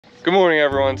Good morning,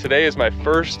 everyone. Today is my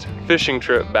first fishing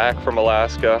trip back from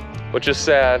Alaska, which is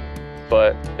sad,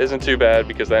 but isn't too bad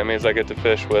because that means I get to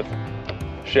fish with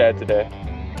Shad today.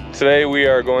 Today we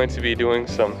are going to be doing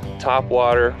some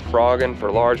topwater frogging for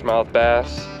largemouth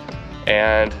bass,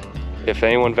 and if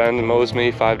anyone Venmos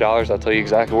me $5, I'll tell you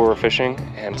exactly where we're fishing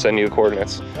and send you the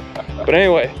coordinates. But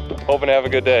anyway, hoping to have a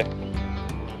good day.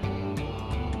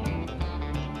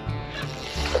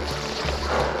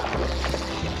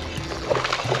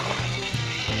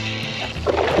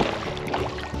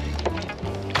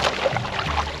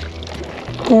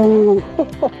 Ooh.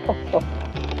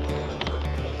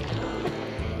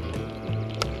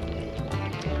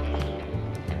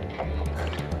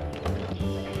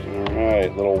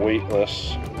 Alright, little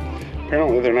weightless.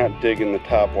 Apparently they're not digging the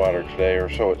top water today, or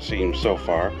so it seems so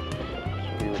far. So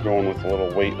we were going with a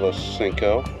little weightless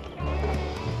Cinco.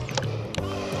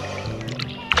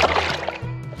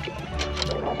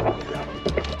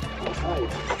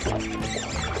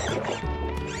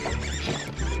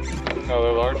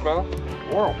 Another largemouth?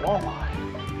 Or a walleye.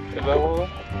 Is that walleye?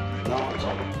 No, it's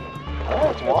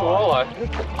That's a walleye.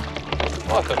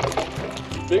 Awesome.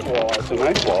 big walleye. It's a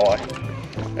nice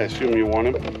walleye. I assume you want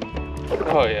him?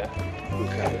 Oh yeah.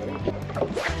 Okay.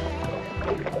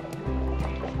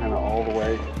 Kind of all the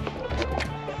way.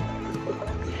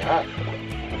 Yeah.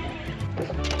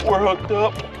 We're hooked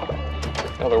up.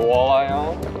 Another walleye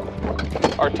on.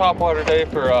 Our topwater day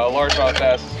for largemouth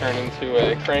bass has turned into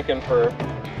a cranking for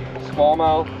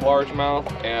smallmouth, largemouth,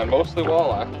 and mostly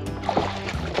walleye.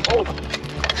 Oh,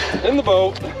 in the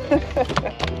boat.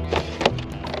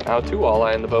 Now 2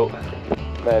 walleye in the boat.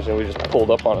 Imagine we just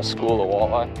pulled up on a school of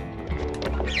walleye.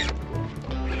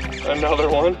 Another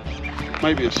one.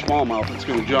 Might be a smallmouth that's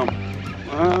going to jump.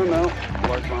 No,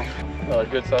 largemouth. Another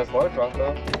good sized largemouth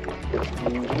though.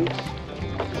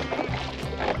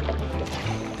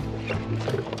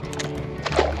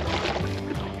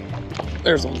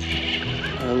 There's one.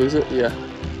 Did I lose it? Yeah.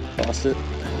 Lost it.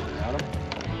 Got him?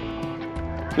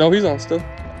 No, he's on still.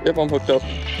 Yep, I'm hooked up.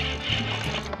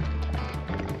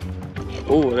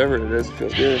 Oh, whatever it is, it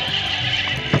feels good.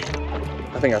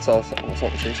 I think I saw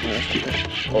something chasing us.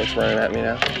 Oh, it's running at me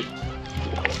now.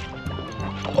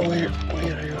 Oh, where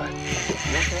are you at?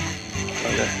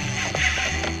 Okay.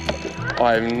 Oh,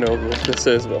 I have no clue what this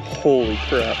is, but holy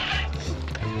crap.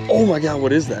 Oh my god,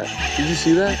 what is that? Did you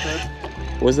see that?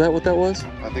 Was that what that was?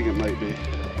 I think it might be.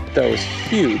 That was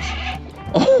huge.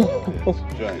 Oh,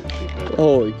 Giant sheephead.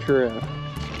 holy crap.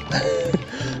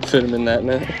 Fit him in that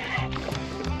net.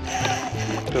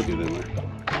 He'll get in there.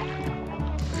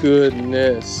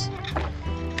 Goodness.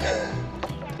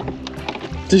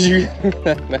 Did you?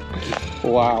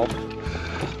 Wow.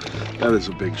 That is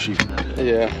a big sheephead.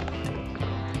 Yeah.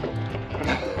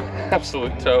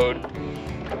 Absolute toad.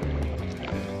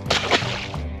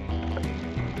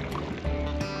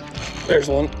 There's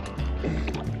one.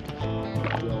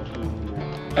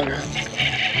 Okay.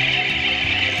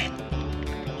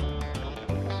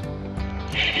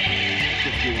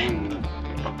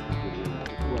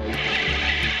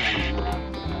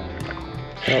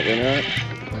 Probably not.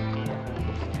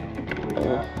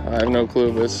 Oh, I have no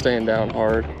clue, but it's staying down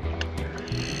hard. I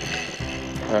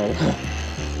don't know.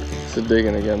 It's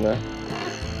digging again though.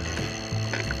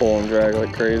 Pull and drag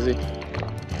like crazy.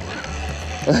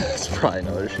 It's probably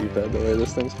another sheephead the way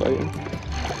this thing's fighting.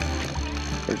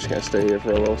 We're just gonna stay here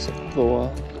for a little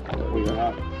while.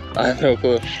 I have no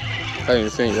clue. I haven't even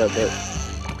seen it yet, but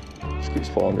just keeps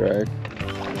pulling drag.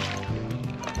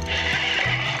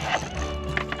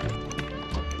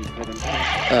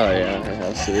 Oh yeah,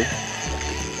 I see.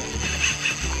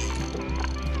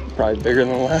 Probably bigger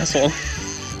than the last one.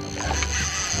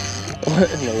 What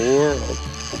in the world?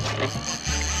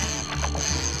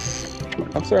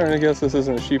 I'm starting to guess this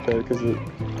isn't a sheephead because it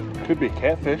could be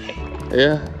catfish.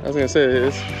 Yeah, I was gonna say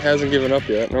it hasn't given up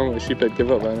yet. Normally sheephead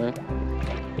give up by now.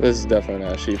 This is definitely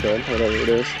not a sheephead, whatever it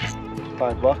is.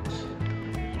 $5.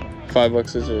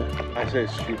 $5 is it? I say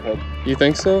it's sheephead. You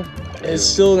think so? It's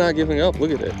still not giving up.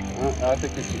 Look at it. I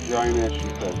think it's a giant ass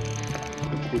sheephead.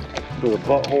 With a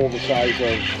butthole the size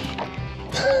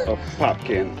of a pop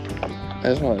can. I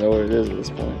just want to know what it is at this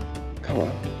point. Come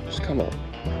on, just come on.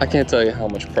 I can't tell you how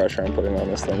much pressure I'm putting on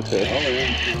this thing too. Oh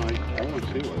yeah, I want to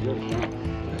see what it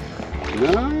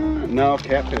is. No,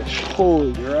 catfish.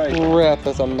 Holy right. crap,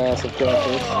 that's a massive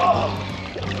catfish.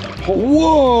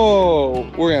 Whoa!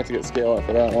 We're gonna have to get scale out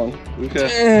for that one. Okay.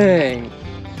 Dang!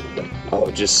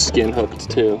 Oh, just skin hooked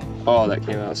too. Oh, that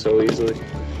came out so easily.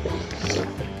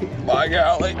 My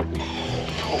golly.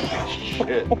 Holy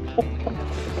shit.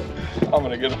 I'm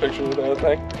gonna get a picture of that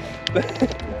thing.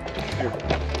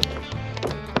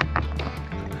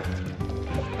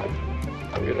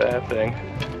 Look at that thing.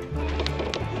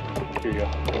 Here you go.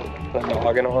 The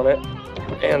noggin on it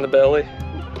and the belly.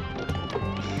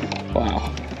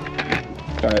 Wow.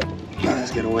 All right,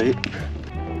 let's get a weight.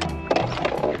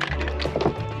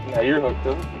 Now you're hooked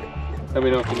up. Let me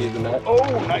know if you need the net. Oh,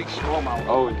 nice smallmouth.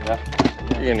 Oh yeah.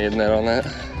 You're gonna need a net on that.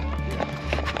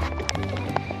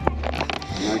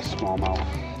 Nice smallmouth.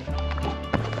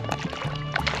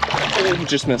 Oh, you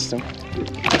just missed him.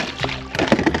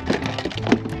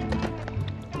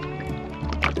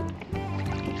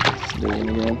 Do him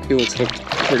again. He looks hooked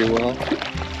pretty well.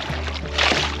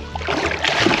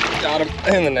 Got him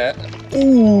in the net.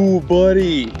 Ooh,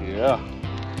 buddy. Yeah.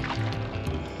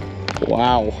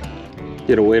 Wow.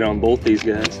 Get a weight on both these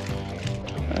guys.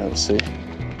 All right, let's see.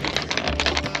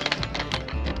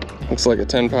 Looks like a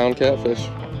 10-pound catfish.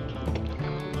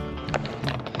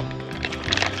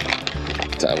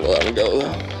 Time to let him go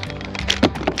though.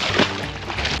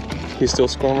 He's still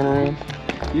squirming around.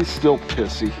 He's still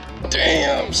pissy.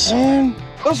 Damn, son.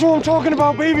 That's what I'm talking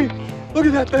about, baby. Look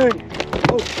at that thing.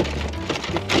 Oh.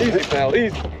 Easy, pal,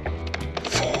 easy.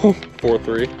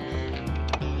 4.3.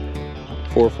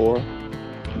 4.4.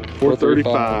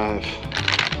 4.35.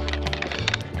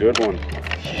 Good one.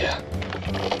 Yeah.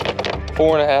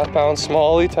 4.5 pound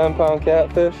smallie, 10-pound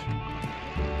catfish.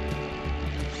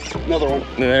 Another one.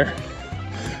 There.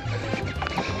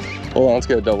 Hold on, let's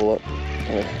get a double up.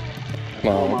 There.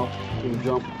 Come on. Can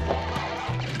jump.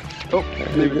 Oh,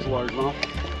 Maybe it's large enough.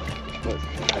 But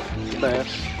bass.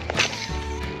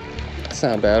 That's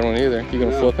not a bad one either. You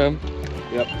gonna flip him?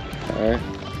 Yep. All right.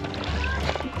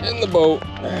 In the boat.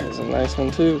 That is a nice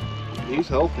one too. He's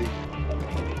healthy.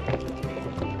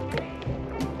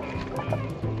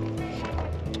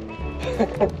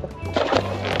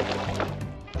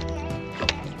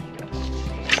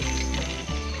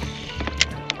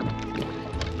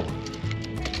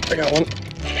 I got one.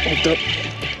 Hooked up.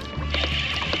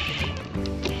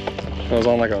 That was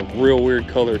on like a real weird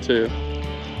color too.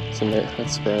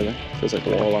 That's surprising. Feels like a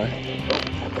walleye.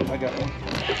 I got one.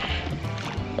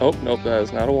 Oh, nope, that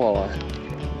is not a walleye.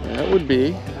 That would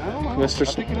be I don't know. Mr.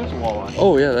 I think it is a walleye.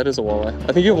 Oh yeah, that is a walleye.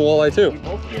 I think you have a walleye too. We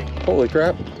both do. Holy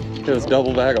crap. Let's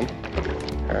double bag them.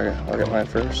 Alright, I'll get mine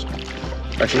first.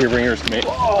 Actually, here, bring yours to me.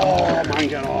 Oh, mine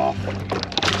got off.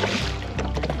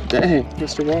 Dang,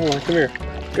 Mr. Walleye, come here.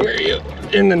 Come here, you.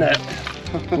 In the net.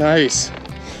 Nice.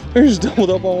 We're just doubled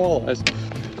up on walleyes.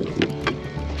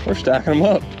 We're stacking them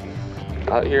up.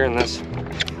 Out here in this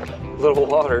little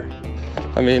water.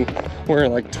 I mean, we're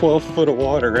in like 12 foot of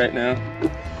water right now.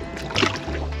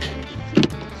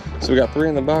 So we got 3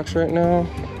 in the box right now.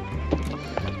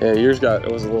 Yeah, yours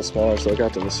it was a little smaller, so it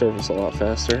got to the surface a lot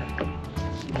faster.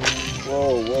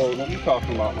 Whoa, whoa, don't be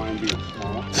talking about mine being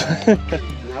small.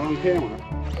 Not on camera.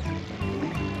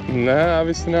 Nah,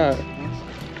 obviously not.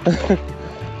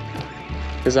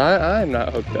 Because I am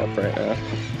not hooked up right now.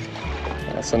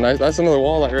 That's another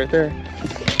walleye right there.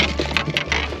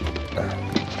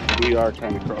 We are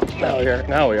kind of crossed. Now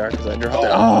we are, because I dropped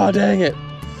it. Oh, dang it.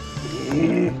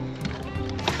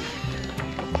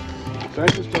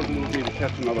 That just doesn't need me to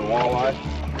catch another walleye.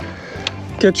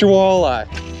 Catch your walleye.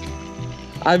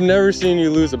 I've never seen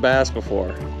you lose a bass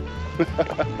before.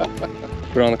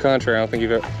 But on the contrary, I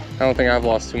don't think I've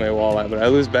lost too many walleye, but I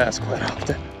lose bass quite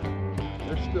often.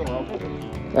 They're still out there.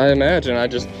 I imagine. I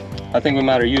think we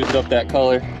might have used up that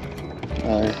color.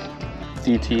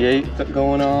 DT8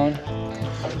 going on.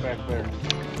 Right back there.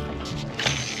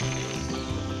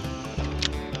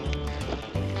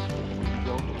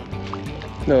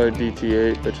 No,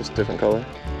 DT8, but just different color.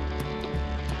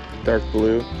 Dark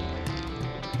blue.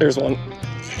 There's one.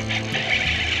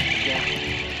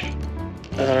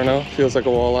 I don't know, feels like a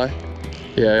walleye.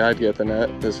 Yeah, I'd get the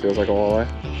net. This feels like a walleye.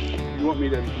 You want me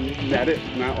to net it?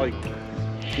 Not like,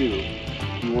 you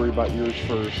worry about yours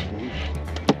first.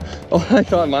 Oh, I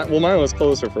thought mine was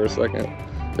closer for a second.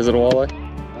 Is it a walleye?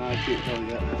 I can't tell you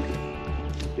that.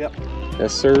 Yep.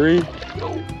 Yes, sirree.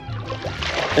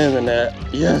 In the net.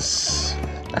 Yes.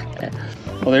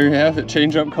 Well, there you have it.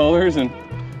 Change up colors and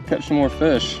catch some more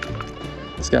fish.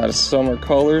 It's got his summer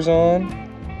colors on.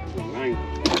 Nice.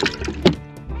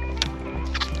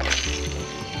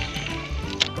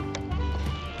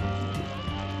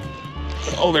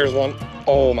 Oh, there's one.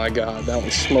 Oh my God, that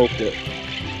one smoked it.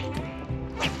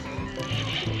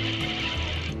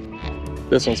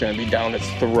 This one's gonna be down its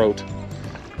throat.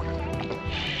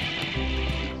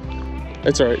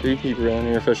 It's all right, you keep reeling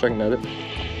in your fish, I can net it.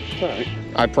 It's all right.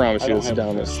 I promise you it's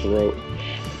down its throat.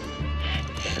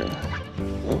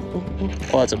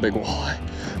 Oh, that's a big walleye.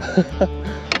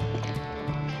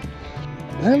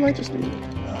 That might just be,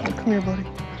 come here, buddy.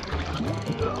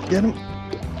 Get him.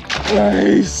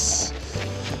 Nice.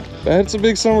 That's a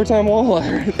big summertime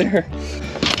walleye right there.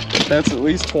 That's at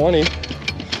least 20.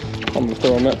 I'm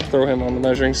gonna throw him on the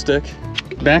measuring stick.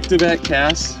 Back-to-back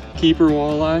casts, keeper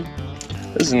walleye.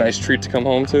 This is a nice treat to come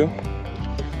home to.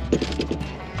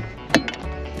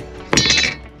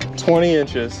 20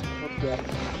 inches.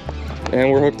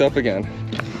 And we're hooked up again.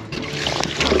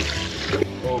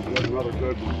 Oh, good, another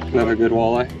good one. Another good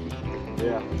walleye?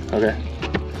 Yeah. Okay.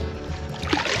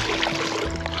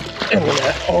 And look at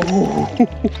that. Oh!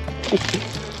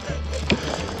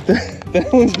 that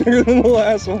one's bigger than the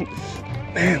last one.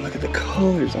 Man, look at the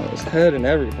colors on his head and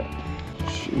everything.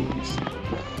 Jeez.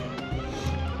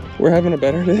 We're having a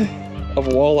better day of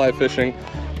walleye fishing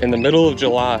in the middle of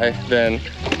July than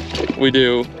we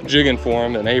do jigging for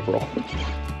them in April.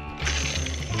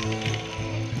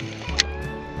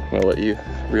 I'm gonna let you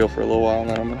reel for a little while and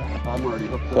then I'm already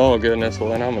hooked up. Oh goodness, well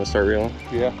then I'm gonna start reeling.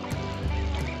 Yeah.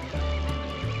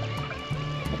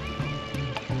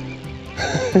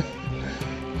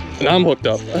 And I'm hooked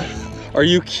up. Are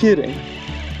you kidding?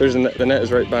 There's the net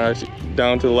is right by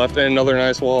down to the left, and another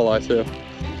nice walleye too.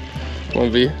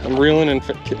 I'm reeling and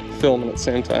filming at the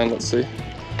same time. Let's see.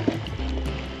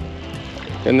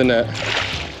 In the net.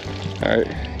 All right,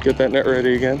 get that net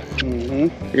ready again.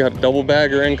 Mm-hmm. We got a double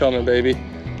bagger incoming, baby.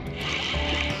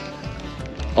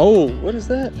 Oh, what is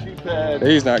that? Sheephead.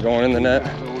 He's not going in the net.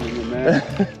 Going in the net.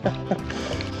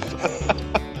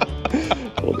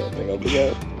 Hold that thing up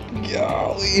again.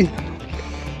 Golly.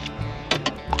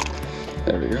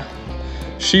 There we go.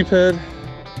 Sheephead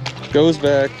goes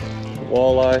back,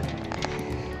 walleye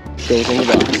goes in the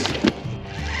box.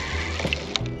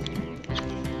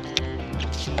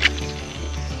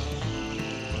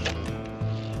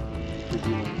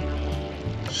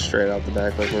 Straight out the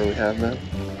back like where we have been.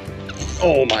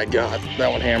 Oh my God,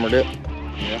 that one hammered it.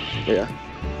 Yeah. Yeah.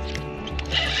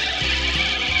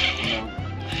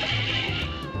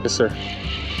 Yes, sir.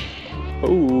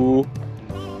 Ooh,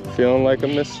 feeling like a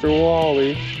Mr.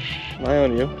 Wally. Am I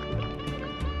on you?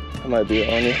 I might be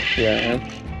on you. Yeah, I am.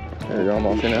 There you go, I'm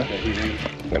off you now.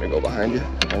 I'm gonna go behind you,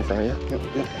 in front of you.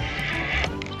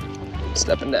 Yep.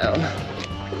 Stepping down.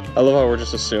 I love how we're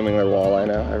just assuming they're walleye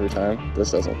now every time.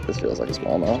 This feels like a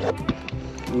smallmouth.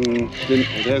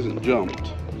 It hasn't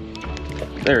jumped.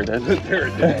 There it did. There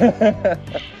it did.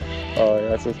 Oh yeah,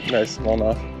 that's a nice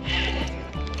smallmouth.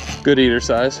 Good eater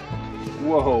size.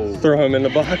 Whoa. Throw him in the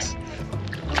box.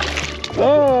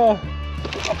 Oh,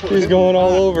 he's going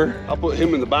all over. I'll put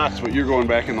him in the box, but you're going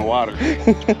back in the water.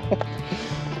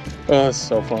 Oh, it's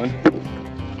so fun.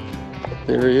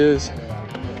 There he is.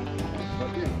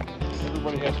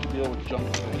 Everybody has to deal with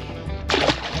junk fish.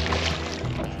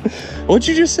 What'd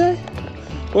you just say?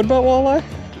 What about walleye?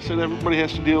 I said everybody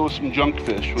has to deal with some junk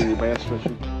fish when you're bass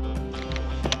fishing.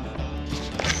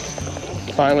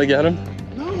 Finally get him?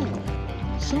 No.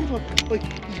 Like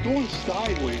he's going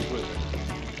sideways with it.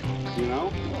 You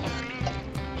know?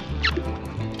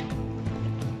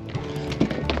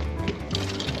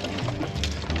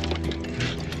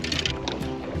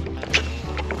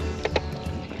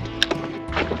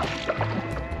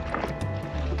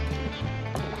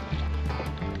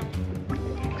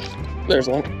 There's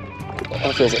one.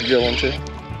 That feels like a good one too.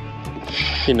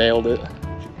 He nailed it.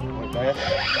 Like that?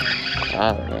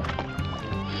 I don't know.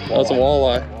 That's a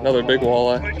walleye. Another big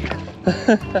walleye.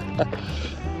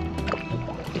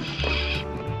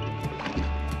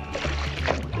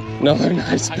 Another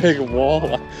nice big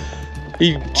walleye.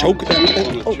 He choked that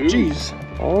thing. Oh jeez.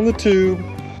 On the tube.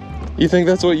 You think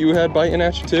that's what you had biting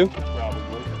at you too?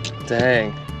 Probably.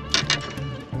 Dang.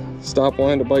 Stop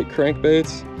wanting to bite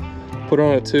crankbaits. Put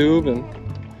on a tube and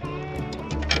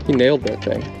he nailed that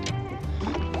thing.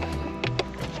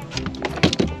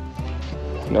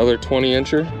 Another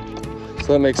 20-incher.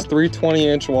 So that makes 3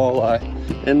 20-inch walleye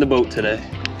in the boat today.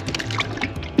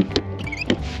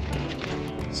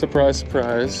 Surprise,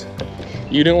 surprise.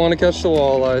 You didn't want to catch the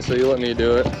walleye, so you let me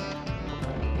do it.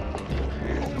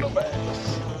 No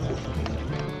bass.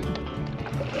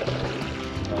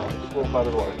 It's a little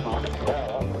better like, huh?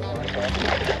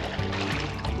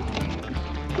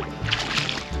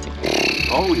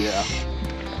 Oh yeah.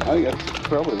 I think that's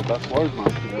probably the best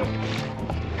largemouth today.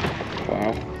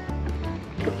 Wow.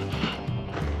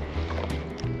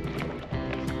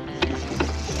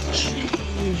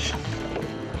 Jeez.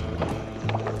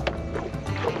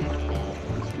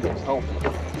 Feels healthy.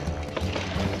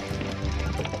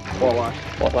 Walleye.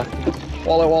 Walleye.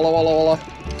 Walleye, walleye, walleye, walleye.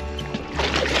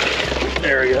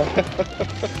 There we go.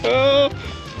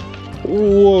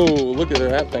 Whoa, look at where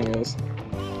that thing is.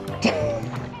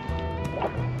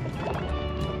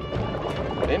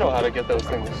 They know how to get those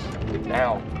things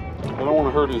down. I don't want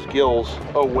to hurt his gills.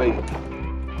 Oh wait.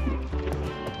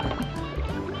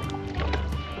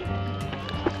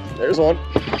 There's one.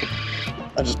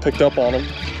 I just picked up on him.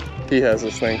 He has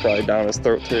this thing probably down his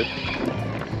throat too.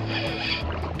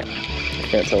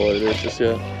 Can't tell what it is just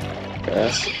yet.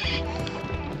 Yes.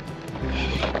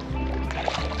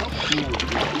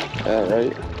 Yeah,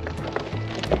 right.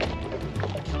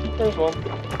 There's one.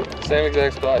 Same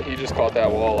exact spot. He just caught that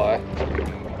walleye.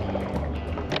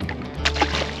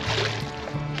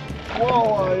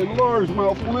 Walleye and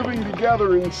largemouth living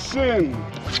together in sin.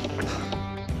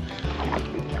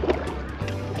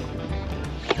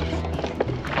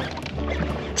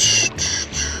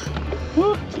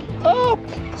 Hooked up.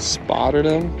 Spotted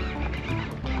him.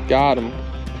 Got him.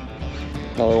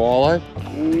 Another walleye?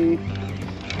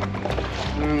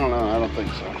 I don't know. I don't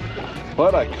think so.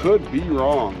 But I could be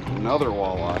wrong. Another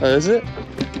walleye. Is it?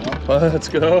 Yep. Let's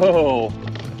go.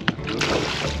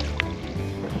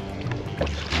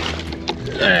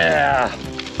 Yeah.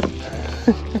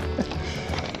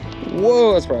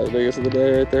 Whoa, that's probably the biggest of the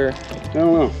day right there. I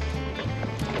don't know.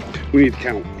 We need to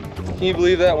count. Can you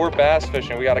believe that? We're bass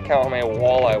fishing. We got to count how many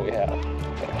walleye we have.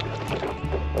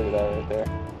 Look at that right there.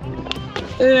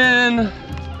 In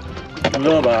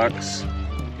the box.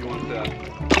 You want that?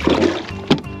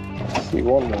 See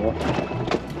one more.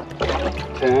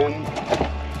 10.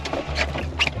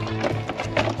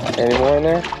 Any more in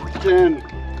there? 10.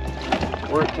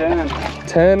 We're at 10.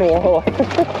 10 walleye.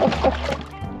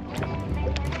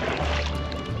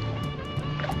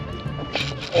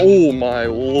 Oh my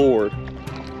Lord.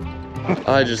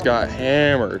 I just got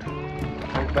hammered.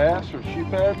 Big bass or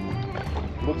sheephead?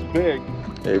 Looks big.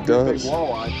 It does. Big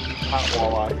walleye. Hot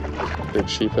walleye. Big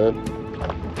sheephead.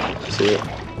 See it?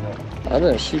 I've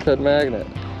been a sheephead magnet.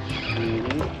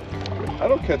 I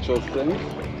don't catch those things.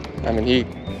 I mean, he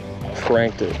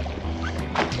cranked it.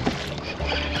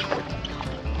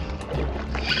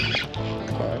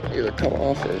 Either come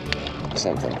off or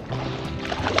something.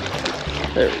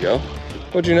 There we go.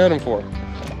 What'd you net him for?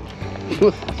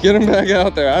 Get him back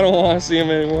out there. I don't want to see him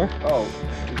anymore. Oh,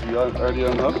 is he already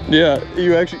unhooked? Yeah,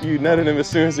 you netted him as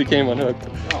soon as he came unhooked.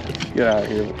 Oh. Get out of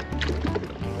here.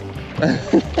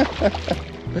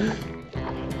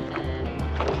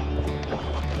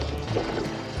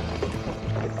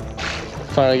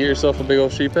 Finally get yourself a big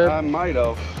old sheephead? I might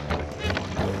have.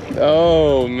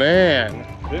 Oh man.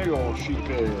 Big old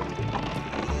sheephead.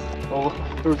 Oh,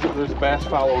 there's a bass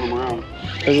following him around.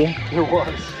 Is there? There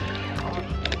was.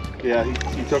 Yeah,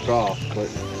 he took off, but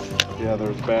yeah,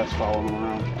 there's bass following him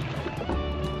around.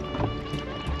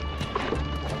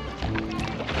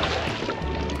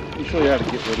 You show you how to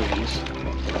get rid of these.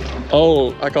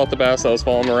 Oh, I caught the bass that was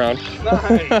following around.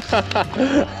 Nice.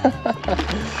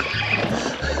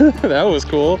 That was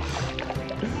cool.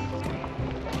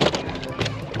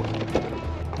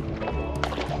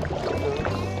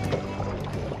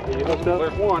 You hooked up?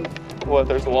 There's one. What,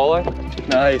 there's a walleye?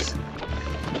 Nice.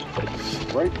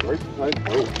 Right.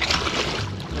 Oh.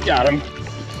 Got him.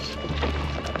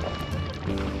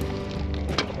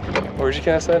 Where'd you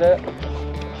cast that at?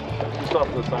 Just off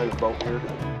the side of the boat here.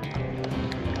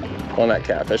 Well, that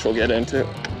catfish will get into.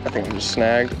 I think I'm just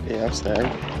snagged. Yeah, I'm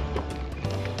snagged.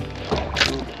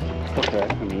 Okay. I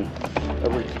mean,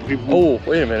 Oh,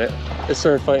 wait a minute. It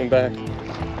started fighting back.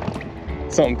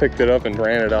 Something picked it up and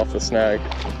ran it off the snag.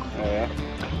 Oh, yeah?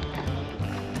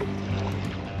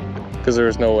 Because there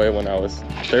was no way when there's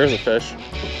a fish.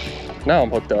 Now I'm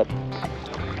hooked up.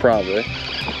 Probably.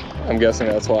 I'm guessing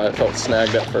that's why I felt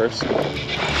snagged at first.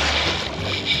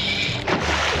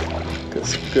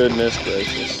 Because goodness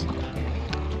gracious.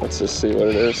 Let's just see what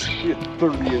it is. Be a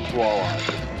 30-inch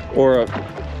walleye. Or a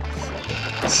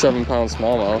 7-pound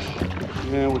smallmouth.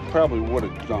 Yeah, we probably would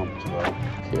have dumped though.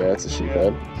 Yeah, it's a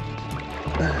sheephead.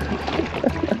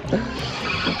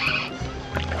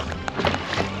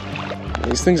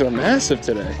 These things are massive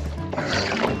today.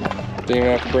 Then you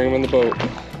have to bring them in the boat.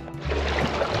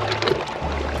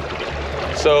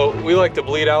 So we like to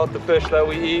bleed out the fish that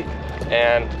we eat,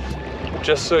 and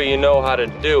just so you know how to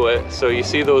do it, so you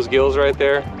see those gills right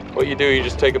there, what you do, you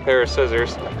just take a pair of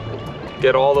scissors,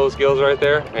 get all those gills right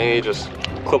there, and you just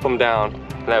clip them down,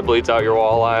 and that bleeds out your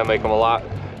walleye and make them a lot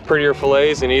prettier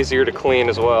fillets and easier to clean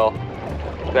as well.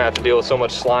 You don't have to deal with so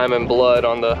much slime and blood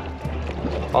on the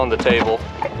table.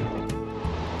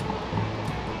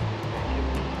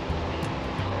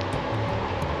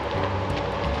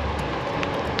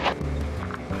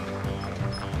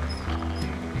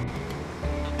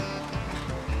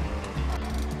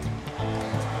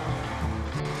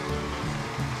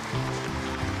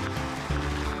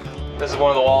 This is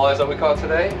one of the walleyes that we caught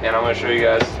today, and I'm going to show you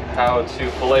guys how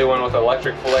to fillet one with an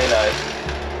electric fillet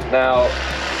knife. Now,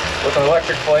 with an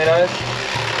electric fillet knife,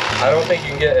 I don't think you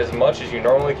can get as much as you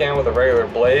normally can with a regular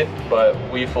blade, but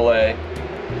we fillet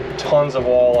tons of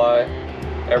walleye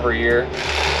every year,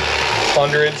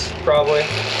 hundreds probably,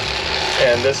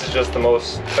 and this is just the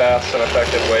most fast and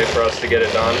effective way for us to get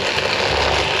it done.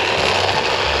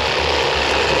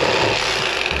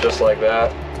 Just like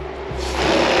that.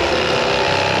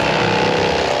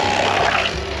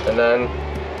 And then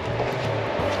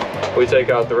we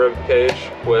take out the rib cage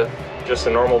with just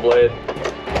a normal blade.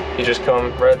 You just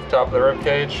come right at the top of the rib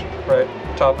cage, right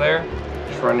top there.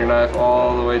 Just run your knife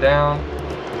all the way down.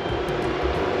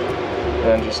 And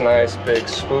then just nice big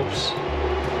swoops.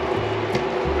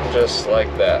 Just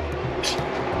like that.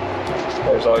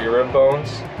 There's all your rib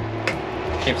bones.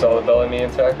 Keeps all the belly meat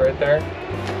intact right there.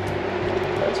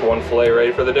 That's one fillet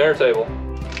ready for the dinner table.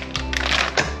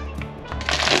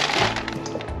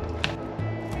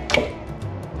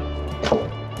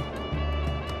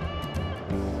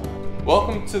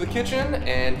 Welcome to the kitchen,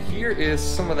 and here is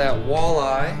some of that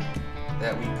walleye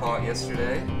that we caught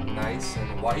yesterday, nice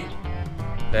and white.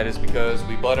 That is because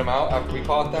we bled them out after we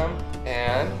caught them,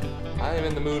 and I am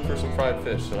in the mood for some fried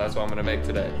fish, so that's what I'm gonna make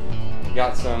today.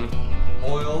 Got some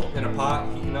oil in a pot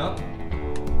heating up,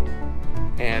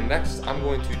 and next I'm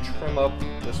going to trim up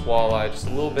this walleye just a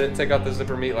little bit, take out the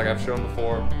zipper meat like I've shown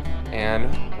before, and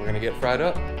we're gonna get fried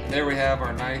up. And there we have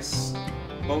our nice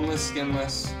boneless,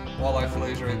 skinless walleye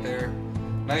fillets right there,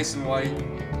 nice and white.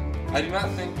 I do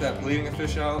not think that bleeding a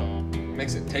fish out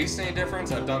makes it taste any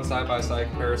difference. I've done side-by-side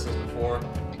comparisons before,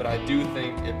 but I do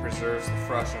think it preserves the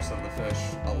freshness of the fish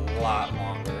a lot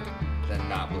longer than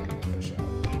not bleeding the fish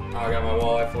out. Now I got my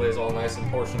walleye fillets all nice and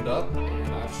portioned up,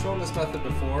 and I've shown this method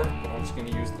before, but I'm just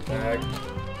going to use the bag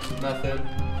method,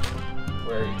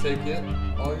 where you take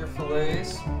all your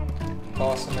fillets,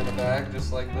 toss them in a bag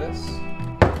just like this.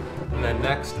 And then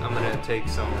next, I'm going to take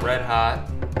some red hot,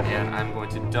 and I'm going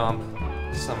to dump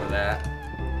some of that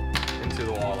into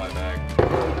the walleye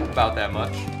bag, about that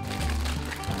much.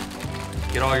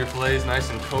 Get all your fillets nice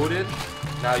and coated.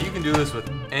 Now you can do this with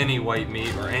any white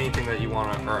meat or anything that you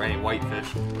want to, or any white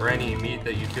fish, or any meat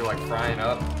that you feel like frying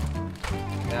up.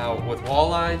 Now with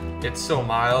walleye, it's so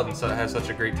mild and so it has such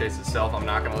a great taste itself, I'm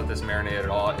not going to let this marinate at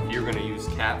all. If you're going to use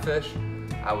catfish,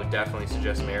 I would definitely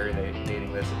suggest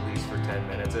marinating this at least for 10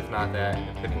 minutes, if not that, in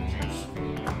the pickle juice,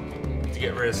 to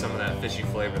get rid of some of that fishy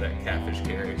flavor that catfish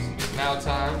carries. Now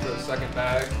time for the second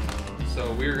bag.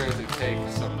 So we're going to take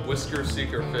some Whisker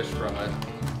Seeker fish fry.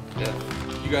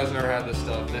 If you guys never had this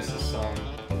stuff, this is some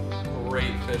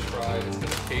great fish fry. It's the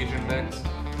Cajun mix.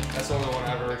 That's the only one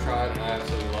I've ever tried, and I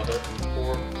absolutely love it.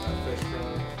 Pour that fish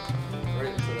fry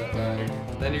right into that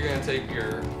bag. Then you're going to take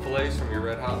your fillets from your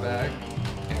red hot bag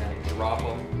and drop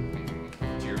them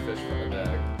into your fish fry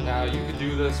bag. Now you could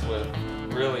do this with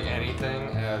really anything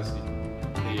as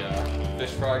the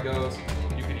fish fry goes.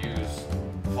 You could use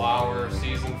flour,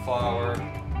 seasoned flour.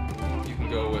 You can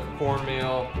go with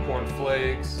cornmeal, corn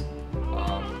flakes,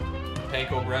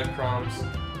 panko breadcrumbs,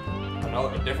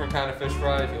 a different kind of fish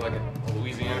fry if you like a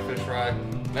Louisiana fish fry.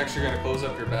 Next you're going to close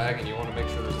up your bag, and you want to make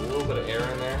sure there's a little bit of air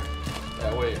in there.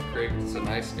 That way it creates a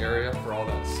nice area for all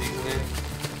that seasoning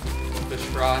fish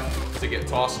fry to get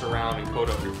tossed around and coat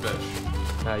up your fish.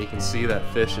 Now you can see that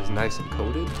fish is nice and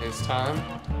coated. It's time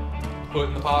to put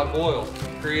in the pot of oil,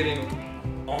 creating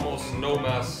almost no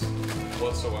mess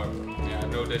whatsoever. Yeah,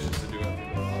 no dishes to do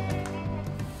after that.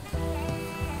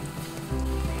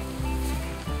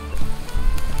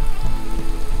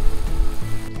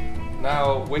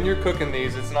 Now, when you're cooking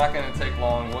these, it's not going to take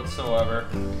long whatsoever.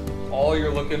 All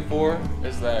you're looking for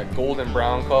is that golden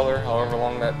brown color, however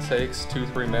long that takes,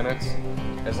 2-3 minutes.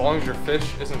 As long as your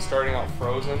fish isn't starting out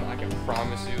frozen, I can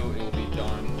promise you it will be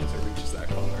done once it reaches that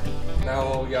color. Now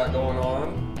what we got going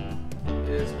on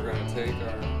is we're going to take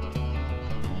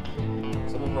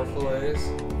some of our fillets,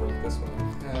 break this one in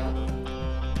half,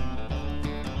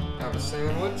 have a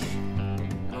sandwich,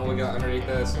 and all we got underneath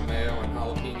that is some mayo and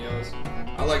jalapenos.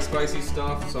 I like spicy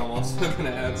stuff, so I'm also going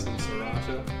to add some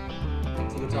sriracha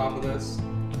to the top of this.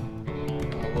 A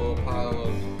little pile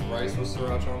of rice with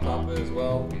sriracha on top of it as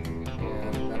well,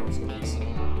 and then I'm just going to eat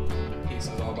some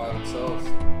pieces all by themselves.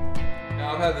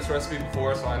 Now I've had this recipe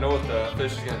before, so I know what the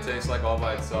fish is going to taste like all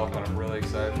by itself, but I'm really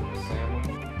excited for the sandwich.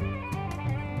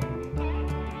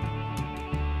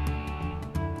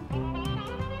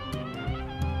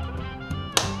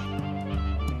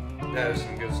 That is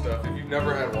some good stuff. If you've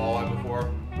never had walleye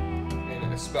before,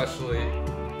 and especially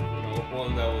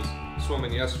one that was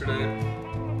swimming yesterday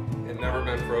and never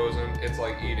been frozen, it's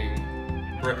like eating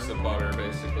bricks of butter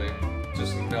basically.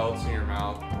 Just melts in your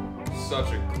mouth.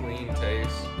 Such a clean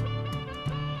taste.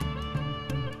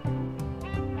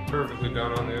 Perfectly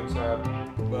done on the inside.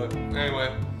 But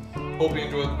anyway, hope you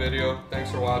enjoyed the video. Thanks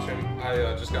for watching.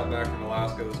 I just got back from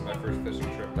Alaska. This is my first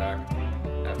fishing trip back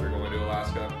after going to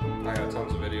Alaska. I got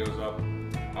tons of videos up.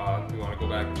 If you want to go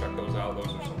back and check those out,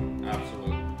 those are some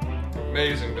absolute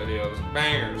amazing videos.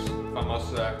 Bangers, if I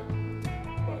must say.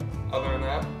 But other than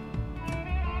that,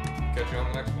 catch you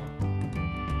on the next one.